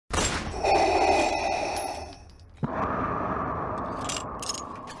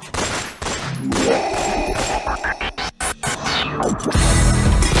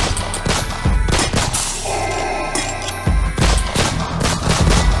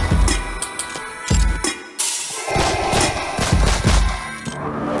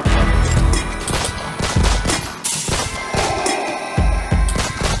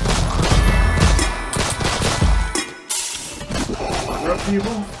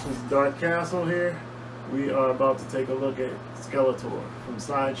This is DarthCastle here. We are about to take a look at Skeletor from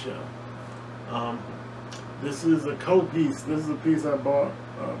Sideshow. This is a co-piece. This is a piece I bought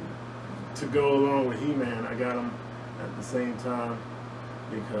to go along with He-Man. I got them at the same time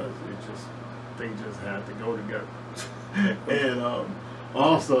because they just had to go together. And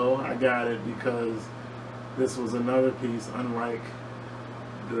also I got it because this was another piece, unlike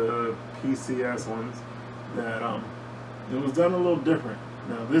the PCS ones, that it was done a little different.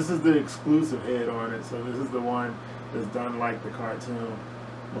 Now this is the exclusive head on it, so this is the one that's done like the cartoon.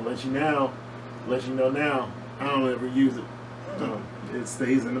 I'll let you know now, I don't ever use it. It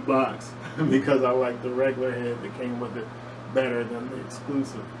stays in the box because I like the regular head that came with it better than the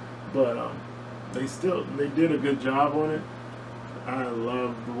exclusive. But they did a good job on it. I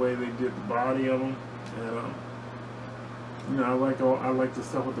love the way they did the body of them, and you know, I like the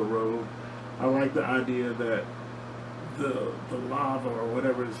stuff with the robe. I like the idea that the lava or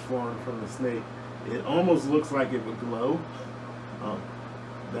whatever is flowing from the snake, it almost looks like it would glow.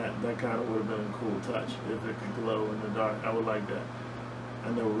 That kind of would have been a cool touch if it could glow in the dark. I would like that.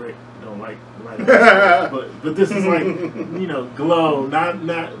 I know Rick don't like light up, but this is like, you know, glow, not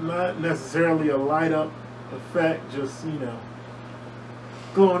necessarily a light up effect, just, you know,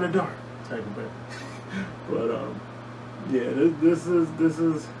 glow in the dark type of thing. But yeah, this is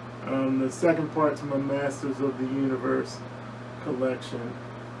the second part to my Masters of the Universe collection,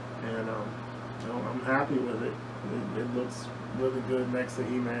 and I'm happy with it. It looks really good next to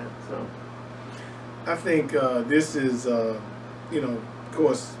He-Man. So I think this is, you know, of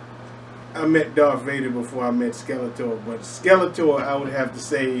course, I met Darth Vader before I met Skeletor, but Skeletor, I would have to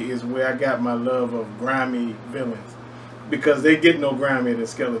say, is where I got my love of grimy villains, because they get no grimier than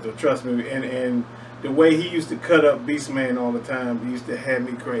Skeletor, trust me. And the way he used to cut up Beastman all the time, he used to have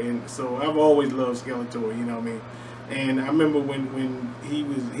me crazy. So I've always loved Skeletor, you know what I mean? And I remember when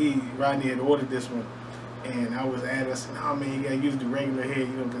Rodney had ordered this one, and I was at us, and oh man, you gotta use the regular head, you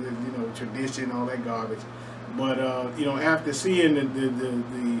know, because it's, you know, tradition, all that garbage. But you know, after seeing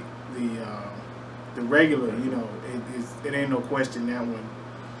the regular, you know, it ain't no question that one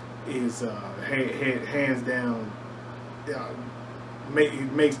is hands down.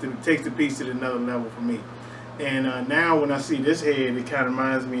 Takes the piece to another level for me. And now when I see this head, it kind of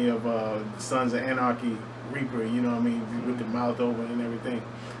reminds me of Sons of Anarchy Reaper, you know what I mean, with the mouth open and everything.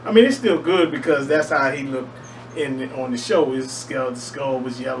 I mean, it's still good because that's how he looked on the show. His skull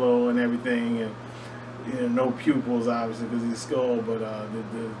was yellow and everything, and you know, no pupils obviously because his skull. But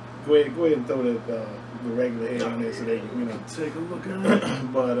go ahead and throw the regular head on there so they, you know, take a look at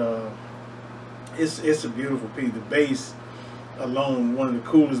it. But it's a beautiful piece. The base alone, one of the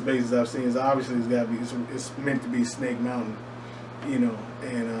coolest bases I've seen, is obviously it's meant to be Snake Mountain, you know,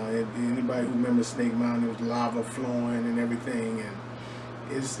 and anybody who remembers Snake Mountain, it was lava flowing and everything, and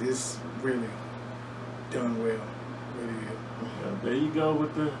it's really done well, really good. There you go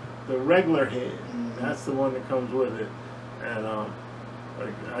with the regular head. That's the one that comes with it, and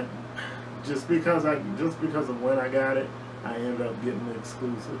like just because of when I got it, I ended up getting the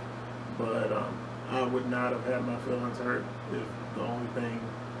exclusive, but I would not have had my feelings hurt if the only thing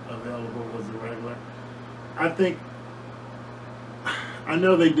available was the regular. I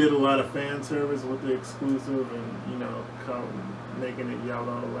know they did a lot of fan service with the exclusive, and you know, making it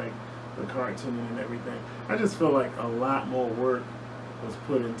yellow like the cartoon and everything. I just feel like a lot more work was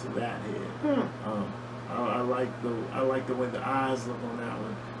put into that head. I like the way the eyes look on that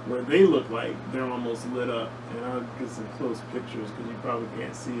one, where they look like they're almost lit up. And I'll get some close pictures because you probably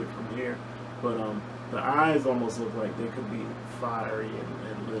can't see it from here. But the eyes almost look like they could be fiery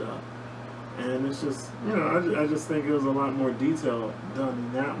and lit up. And it's just, you know, I just think it was a lot more detail done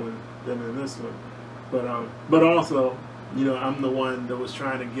in that one than in this one. But also, you know, I'm the one that was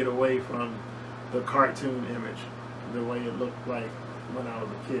trying to get away from the cartoon image, the way it looked like when I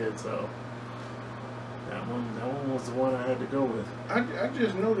was a kid. So that one was the one I had to go with. I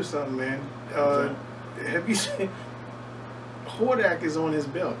just noticed something, man. Have you seen Hordak is on his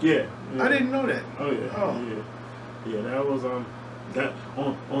belt? Yeah. I didn't know that. Oh yeah. Oh yeah. That was that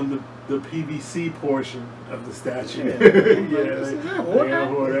on the PVC portion of the statue. Yeah. They got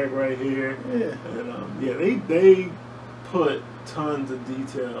Hordak right here. Yeah. And yeah, they put tons of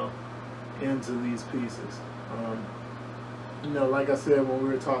detail into these pieces. You know, like I said when we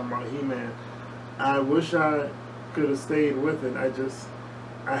were talking about He-Man, I wish I could have stayed with it.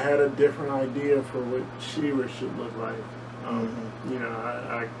 I had a different idea for what She-Ra should look like. You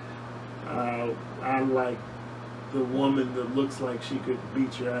know, I like the woman that looks like she could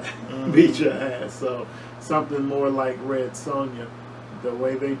beat your ass. So something more like Red Sonja. the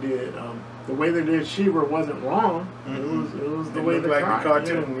way they did She-Ra wasn't wrong. It was the way the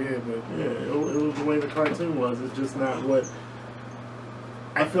cartoon. It was the way the cartoon was. It's just not what.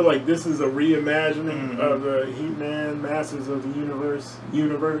 I feel like this is a reimagining of the He-Man Masters of the Universe,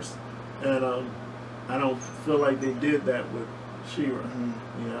 and I don't feel like they did that with She-Ra.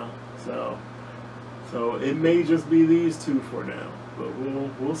 You know, so it may just be these two for now, but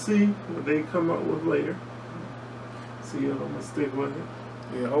we'll see what they come up with later. See if I'm gonna stick with it.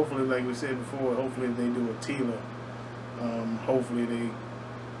 Yeah, hopefully, like we said before, hopefully they do a Tila. Hopefully they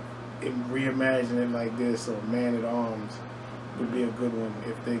reimagine it like this, or Man at Arms would be a good one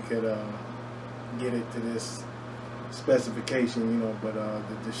if they could get it to this specification, you know. But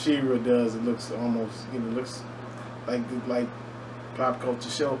the She-Ra does, it looks almost, you know, looks like Pop Culture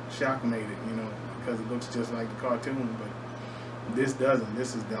Shock made it, you know, because it looks just like the cartoon. But this doesn't.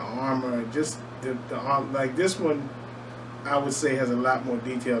 This is the armor, just the arm. Like this one, I would say has a lot more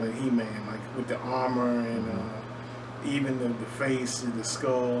detail than He-Man, like with the armor and even the face, the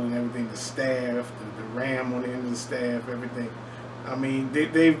skull and everything, the staff, the ram on the end of the staff, everything. I mean,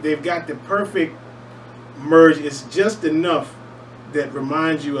 they've got the perfect merge. It's just enough that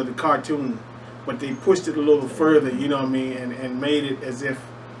reminds you of the cartoon, but they pushed it a little further, you know what I mean, and made it as if.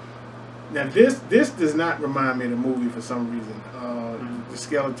 Now this does not remind me of the movie for some reason. The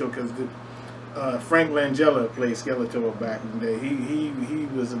Skeletor, because Frank Langella played Skeletor back in the day. He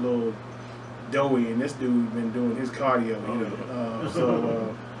was a little doughy, and this dude been doing his cardio, you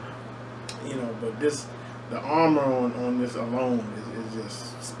know. You know, but the armor on this alone is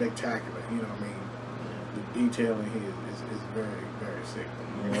just spectacular. You know what I mean? The detailing here is very, very sick.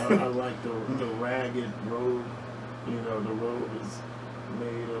 Yeah, I like the ragged robe. You know, the robe is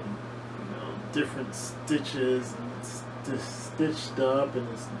made of different stitches, and it's stitched up, and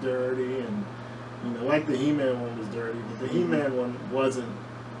it's dirty, and like the He-Man one was dirty, but the He-Man one wasn't.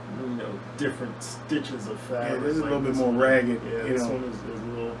 Different stitches of fabric. Yeah, this is a little bit more ragged. Yeah, this one is a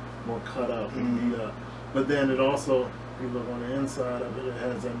little more cut up and beat up. But then it also, if you look on the inside of it, it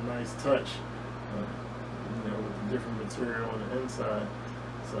has a nice touch, with the different material on the inside.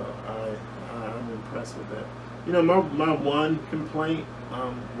 So I'm impressed with that. My one complaint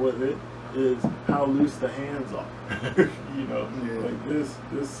with it is how loose the hands are. Like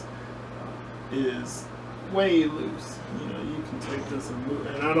this is way loose. You can take this and move.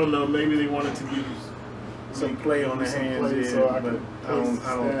 And I don't know, maybe they wanted to give you some play on the hands, so but I don't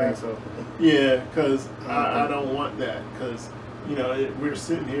think so. Yeah, because I don't want that. Because we're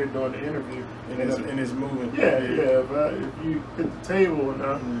sitting here doing the interview, and it's moving. Yeah. If you hit the table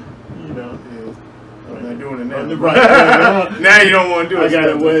enough, I'm not doing it now. Right. Now you don't want to do it. I got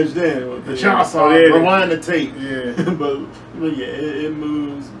it wedged in with the chainsaw. Rewind the tape. Yeah. but yeah, it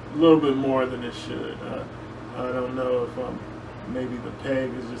moves a little bit more than it should. I don't know if maybe the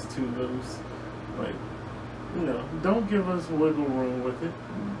peg is just too loose. Like, don't give us wiggle room with it.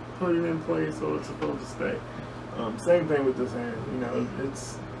 Put it in place so it's supposed to stay. Same thing with this hand.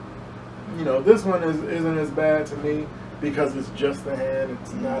 It's this one isn't as bad to me because it's just the hand.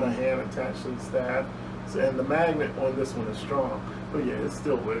 It's not a hand attached to the staff. And the magnet on this one is strong. But yeah, it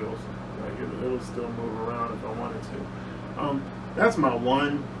still wiggles. Like it'll still move around if I wanted to. That's my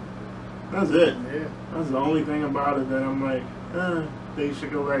one. That's it. Yeah. That's the only thing about it that I'm like, they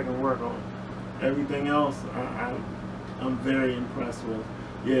should go back and work on. Everything else, I'm very impressed with.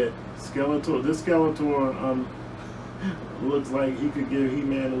 Yeah, Skeletor. This Skeletor looks like he could give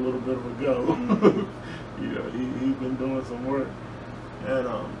He-Man a little bit of a go. He's been doing some work, and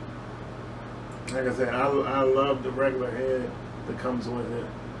like I said, I love the regular head that comes with it.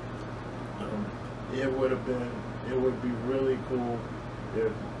 It would be really cool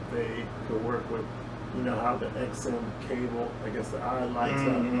if they could work with, how the XM cable, I guess the eye lights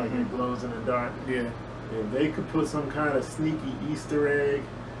up, like it glows in the dark. Yeah. If they could put some kind of sneaky Easter egg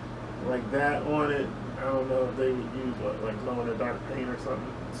like that on it, I don't know if they would use like glow in the dark paint or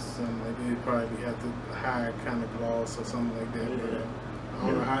something. Something like that. They'd probably have to hire kind of gloss or something like that. Yeah. But, I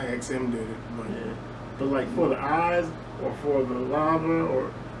don't know how XM did it. But like for the eyes or for the lava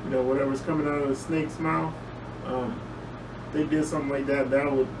or whatever's coming out of the snake's mouth, they did something like that.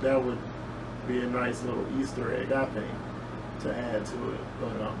 That would be a nice little Easter egg, I think, to add to it.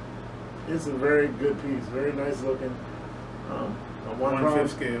 But it's a very good piece, very nice looking. A 1/5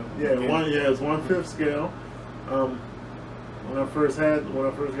 scale. Yeah, it's 1/5 scale. When I first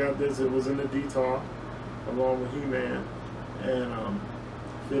got this, it was in the D-Talk along with He-Man, and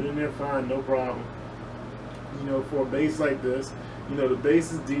fit in there fine, no problem. For a base like this, the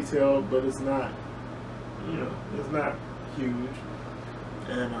base is detailed, but it's not, it's not huge,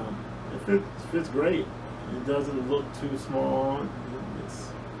 and it fits great. It doesn't look too small.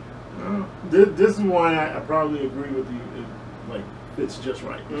 This is one I probably agree with you. It, like, fits just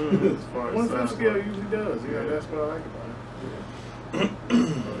right. Mm-hmm. As far as One size scale goes. usually does. Yeah, that's what I like about it.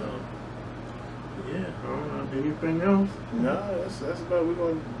 Yeah. I don't know. Anything else? No, that's about. We're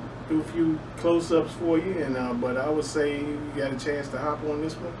gonna do a few close-ups for you, and but I would say you got a chance to hop on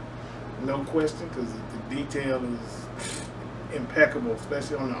this one, no question, because the detail is impeccable,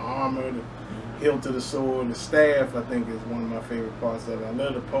 especially on the armor, the hilt of the sword, the staff. I think is one of my favorite parts of it. I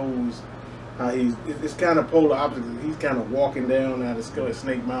love the pose. How it's kind of polar opposite. He's kind of walking down out of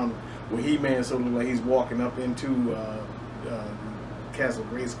Snake Mountain, where He-Man sort of like he's walking up into Castle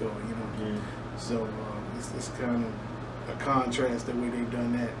Grayskull, you know. Yeah. So it's kind of a contrast the way they've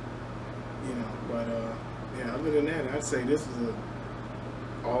done that, you know. But yeah, other than that, I'd say this is a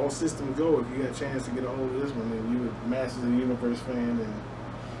all systems go. If you got a chance to get a hold of this one, and you're a Masters of the Universe fan, and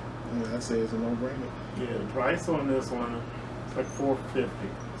you know, I'd say it's a no-brainer. Yeah, the price on this one is like $450.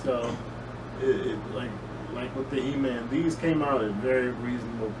 So it like with the He-Man, these came out at very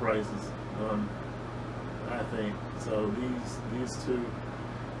reasonable prices. I think so. These two,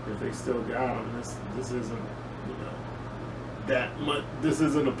 if they still got them, this isn't, you know, that much. This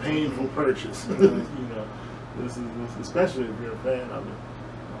isn't a painful purchase. You know, this is especially if you're a fan of it.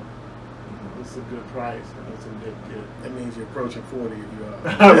 It's a good price and it's a good kit. That means you're approaching 40 if you are.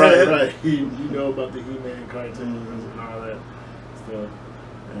 right. You know about the He-Man cartoons and all that stuff.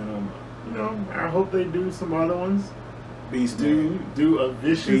 And you know, I hope they do some other ones. Beast Do a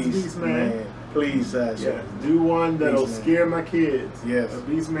vicious Beast Man. Please, Sideshow. Yes. Do one that'll Beast scare my kids. Yes. A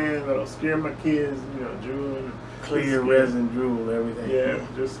Beast Man that'll scare my kids. You know, drooling. Clear resin, drool, everything. Yeah,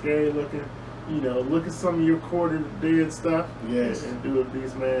 just scary looking. You know, look at some of your recorded dead stuff. Yes. And do a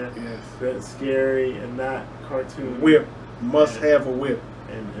Beast Man. Yes. That's scary and not cartoon. Whip. Must have a whip.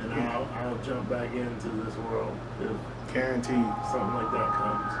 And I'll jump back into this world if Guaranteed. something like that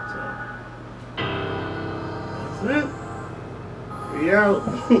comes. So that's it. We out.